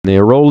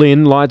They're all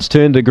in, lights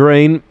turn to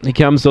green. Here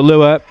comes the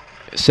lure,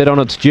 set on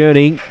its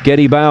journey.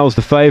 Getty Bale's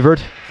the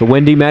favourite for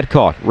Wendy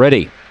Matcott.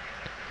 Ready.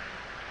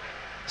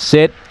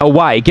 Set,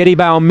 away. Getty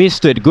Bale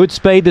missed it. Good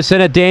speed, the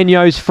centre,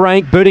 Daniels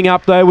Frank. Booting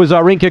up, though, was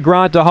Irinka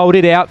Grant to hold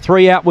it out.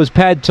 3 out was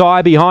Pad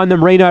Thai. Behind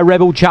them, Reno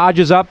Rebel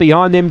charges up.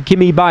 Behind them,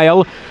 Kimmy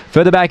Bale.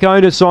 Further back,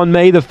 Onus on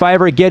Me. The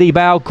favourite, Getty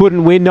Bale,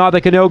 couldn't win. Neither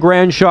can El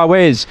Grand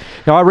Chavez.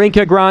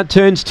 Irinka Grant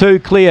turns 2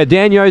 clear.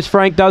 Daniels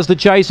Frank does the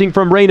chasing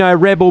from Reno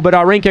Rebel, but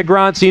Irinka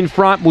Grant's in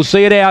front. We'll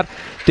see it out.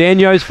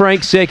 Daniels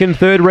Frank second,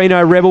 third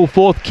Reno Rebel,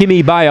 fourth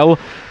Kimmy Bale.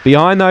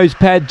 Behind those,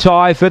 Pad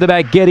Thai. Further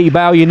back, Getty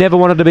Bale. You never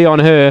wanted to be on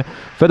her.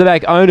 Further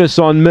back, Onus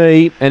on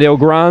Me. And El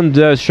Grand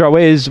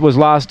Chavez was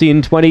last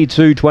in,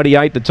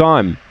 22.28 the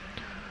time.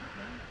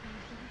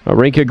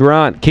 Irinka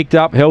Grant kicked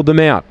up, held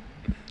them out.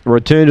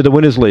 Return to the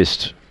winners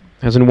list.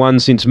 Hasn't won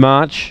since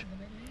March.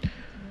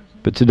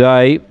 But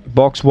today,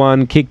 box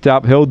 1, kicked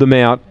up, held them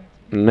out.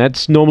 And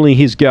that's normally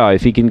his go.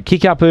 If he can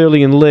kick up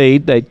early and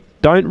lead, they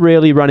don't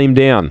really run him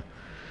down.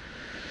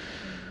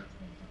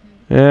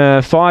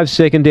 5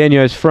 second,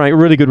 Daniels Frank.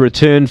 Really good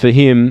return for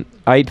him.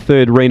 8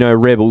 third, Reno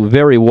Rebel.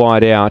 Very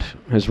wide out.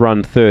 Has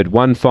run third.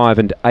 1, 5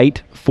 and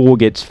 8. 4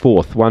 gets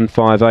fourth. 1,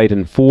 5, 8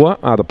 and 4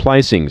 are the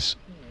placings.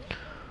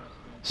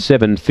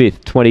 7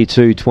 fifth,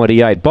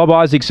 22.28. Bob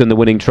Isaacson, the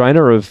winning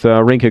trainer of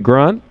Irinka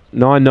Grant.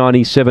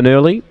 9.97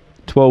 early.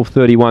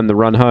 12.31 the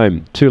run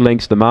home. 2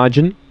 lengths the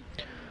margin.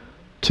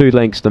 2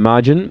 lengths the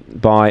margin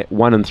by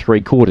 1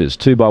 3/4.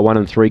 2 by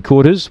 1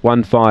 3/4.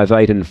 1, 5,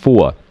 8 and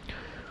 4.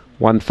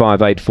 1,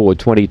 5, 8, 4,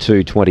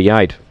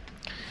 22.28.